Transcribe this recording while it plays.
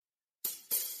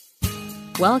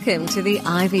Welcome to the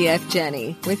IVF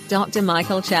Journey with Dr.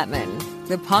 Michael Chapman,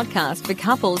 the podcast for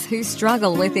couples who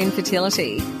struggle with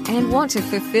infertility and want to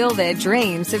fulfill their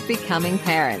dreams of becoming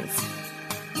parents.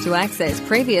 To access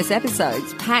previous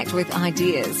episodes packed with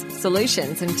ideas,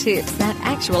 solutions and tips that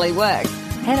actually work,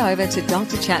 head over to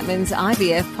Dr. Chapman's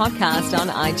IVF podcast on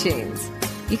iTunes.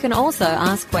 You can also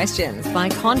ask questions by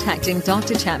contacting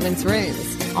Dr. Chapman's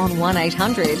rooms on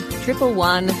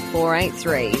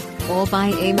 1-800-111-483 or by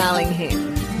emailing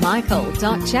him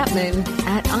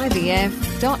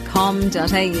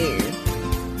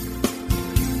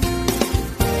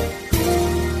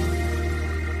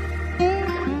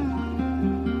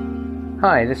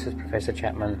Hi, this is Professor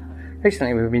Chapman.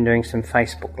 Recently we've been doing some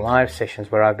Facebook Live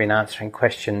sessions where I've been answering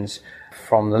questions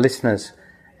from the listeners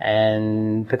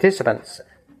and participants.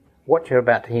 What you're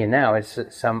about to hear now is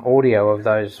some audio of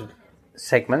those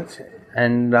segments,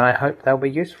 and I hope they'll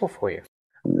be useful for you.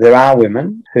 There are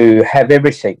women who have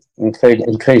everything,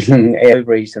 including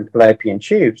ovaries and fallopian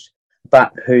tubes,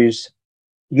 but whose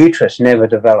uterus never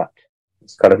developed.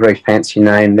 It's got a very fancy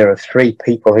name. There are 3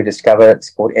 people who discovered it.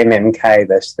 It's called MMK.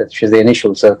 That's the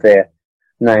initials of their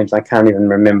names. I can't even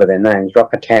remember their names.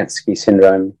 Rokitansky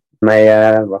syndrome.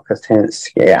 Maya,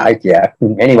 Rokitansky. Yeah.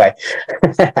 Anyway,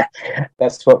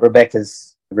 that's what Rebecca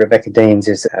Deans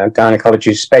is a gynecologist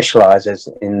who specialises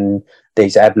in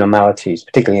these abnormalities,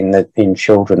 particularly in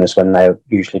children, is when they're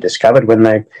usually discovered when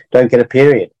they don't get a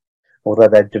period, although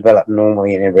they've developed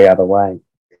normally in every other way.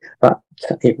 But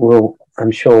it will,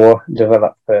 I'm sure,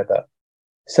 develop further.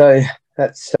 So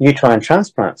that's uterine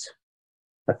transplants,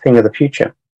 a thing of the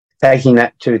future. Taking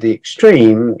that to the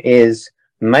extreme is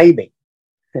maybe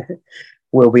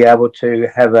we'll be able to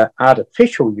have an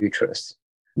artificial uterus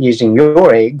using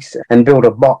your eggs and build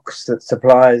a box that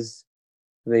supplies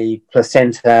the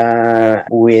placenta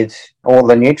with all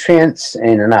the nutrients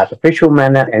in an artificial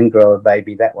manner and grow a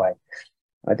baby that way.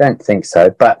 I don't think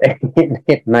so, but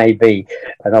it may be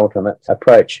an ultimate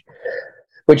approach.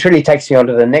 Which really takes me on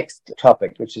to the next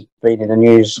topic, which has been in the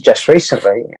news just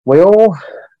recently.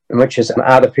 Which is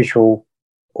artificial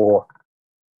or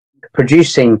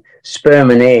producing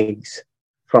sperm and eggs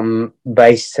from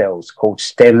base cells called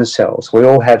stem cells. We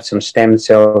all have some stem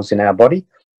cells in our body.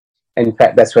 In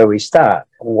fact, that's where we start.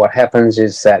 What happens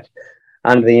is that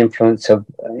under the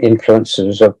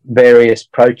influences of various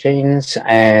proteins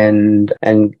and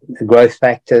growth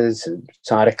factors,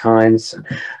 cytokines,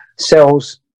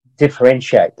 cells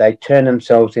differentiate. They turn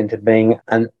themselves into being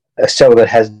a cell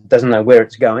that doesn't know where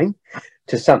it's going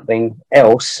to something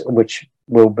else, which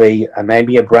will be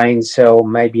maybe a brain cell,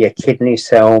 maybe a kidney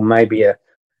cell, maybe a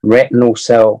retinal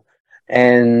cell,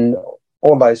 and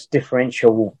all those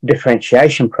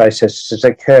differentiation processes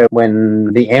occur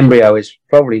when the embryo is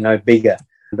probably no bigger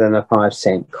than a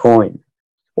 5-cent coin.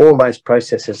 All those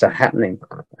processes are happening,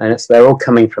 and they're all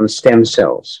coming from stem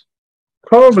cells.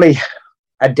 Probably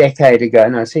a decade ago,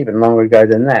 no, it's even longer ago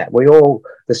than that,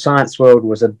 the science world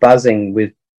was buzzing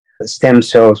with stem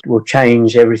cells will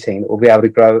change everything. We'll be able to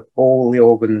grow all the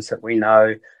organs that we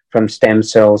know from stem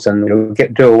cells, and we'll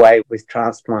do away with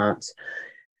transplants.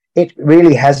 It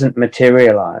really hasn't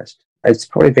materialized. It's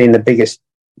probably been the biggest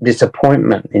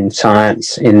disappointment in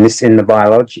science in the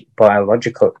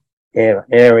biological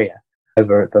area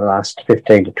over the last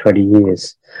 15 to 20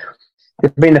 years.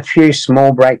 There's been a few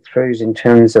small breakthroughs in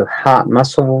terms of heart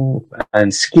muscle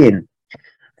and skin,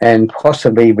 and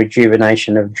possibly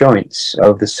rejuvenation of joints,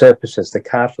 of the surfaces, the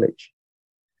cartilage.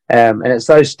 And it's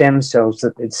those stem cells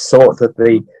that it's thought that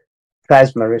the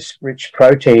plasma-rich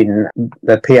protein,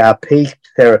 the PRP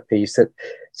therapies, that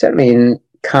certainly in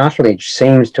cartilage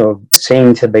seem to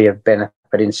be of benefit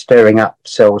in stirring up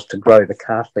cells to grow the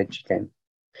cartilage again.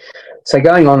 So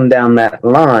going on down that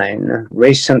line,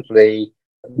 recently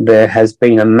there has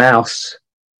been a mouse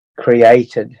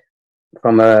created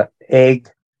from an egg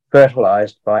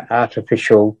fertilized by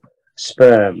artificial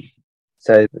sperm,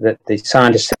 so that the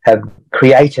scientists have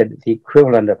created the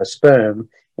equivalent of a sperm,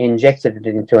 injected it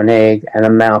into an egg, and a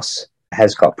mouse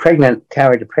has got pregnant,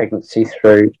 carried a pregnancy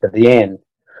through to the end.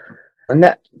 And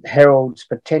that heralds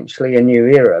potentially a new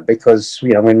era, because,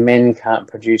 when men can't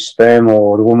produce sperm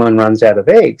or the woman runs out of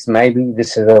eggs, maybe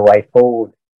this is a way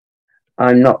forward.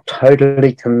 I'm not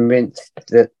totally convinced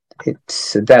that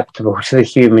it's adaptable to the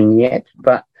human yet,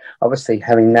 but obviously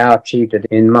having now achieved it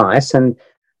in mice, and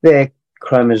their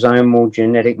chromosomal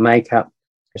genetic makeup,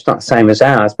 it's not the same as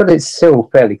ours, but it's still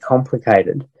fairly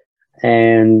complicated.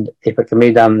 And if it can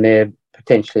be done there,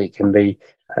 potentially it can be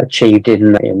achieved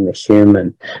in the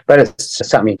human. But it's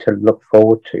something to look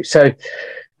forward to. So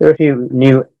there are a few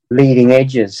new leading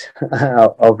edges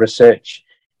of research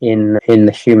in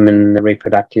the human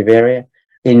reproductive area.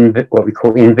 in what we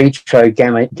call in vitro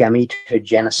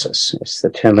gametogenesis. It's the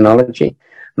terminology,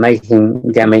 making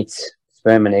gametes,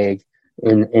 sperm and egg,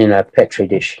 in a petri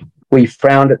dish. We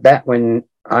frowned at that when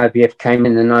IVF came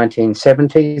in the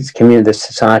 1970s. Community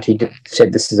Society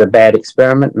said this is a bad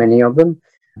experiment, many of them.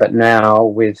 But now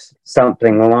with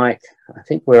something like, I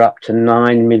think we're up to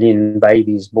 9 million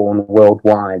babies born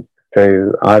worldwide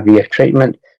through IVF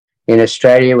treatment. In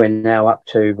Australia, we're now up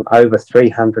to over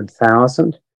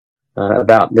 300,000,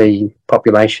 about the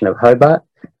population of Hobart.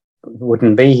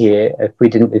 Wouldn't be here if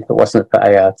it wasn't for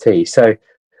ART. So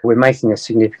we're making a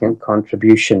significant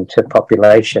contribution to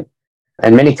population.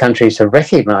 And many countries have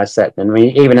recognised that. And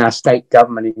even our state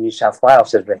government in New South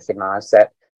Wales has recognised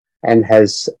that and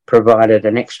has provided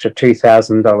an extra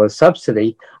 $2,000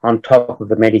 subsidy on top of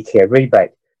the Medicare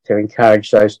rebate to encourage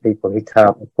those people who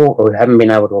can't afford or haven't been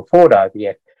able to afford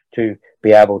IVF to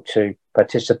be able to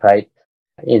participate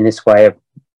in this way of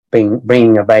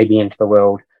bringing a baby into the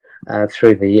world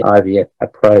through the IVF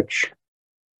approach.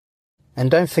 And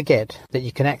don't forget that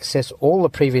you can access all the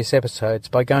previous episodes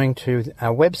by going to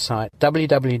our website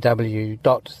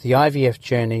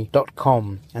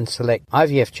www.theivfjourney.com and select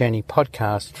IVF Journey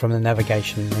podcast from the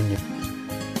navigation menu.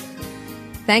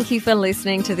 Thank you for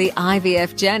listening to the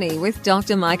IVF Journey with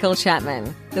Dr. Michael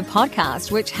Chapman, the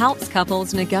podcast which helps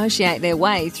couples negotiate their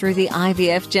way through the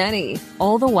IVF journey,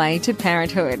 all the way to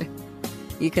parenthood.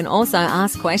 You can also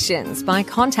ask questions by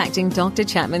contacting Dr.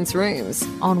 Chapman's rooms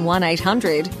on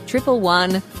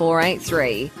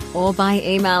 1-800-111-483 or by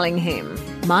emailing him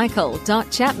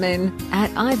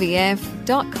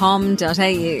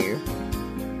michael.chapman@ivf.com.au.